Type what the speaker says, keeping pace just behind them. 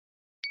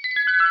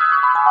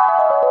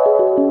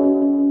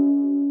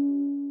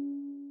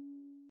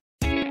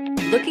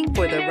Looking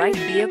for the right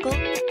vehicle?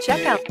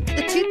 Check out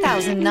the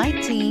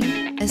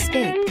 2019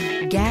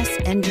 Escape. Gas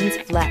engines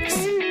flex,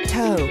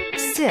 tow,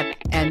 sip,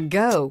 and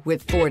go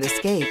with Ford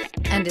Escape,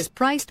 and is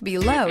priced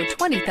below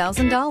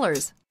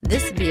 $20,000.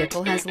 This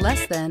vehicle has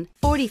less than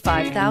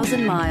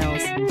 45,000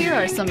 miles. Here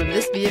are some of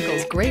this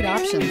vehicle's great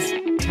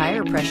options: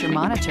 tire pressure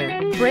monitor,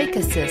 brake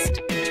assist,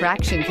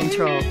 traction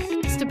control,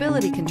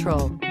 stability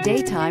control,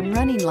 daytime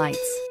running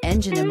lights,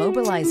 engine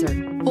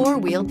immobilizer,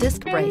 four-wheel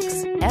disc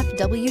brakes,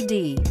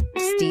 FWD,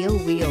 steel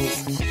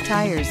wheels,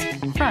 tires,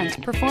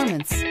 front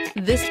performance.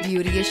 This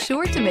beauty is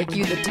sure to make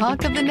you the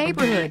talk of the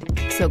neighborhood.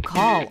 So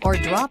call or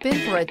drop in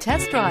for a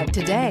test drive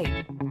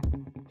today.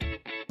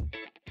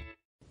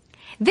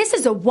 This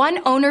is a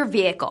one-owner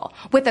vehicle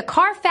with a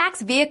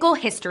Carfax Vehicle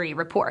History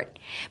Report.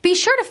 Be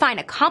sure to find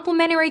a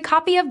complimentary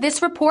copy of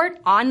this report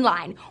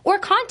online or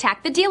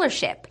contact the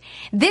dealership.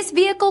 This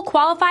vehicle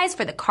qualifies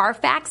for the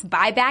Carfax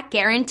Buyback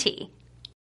Guarantee.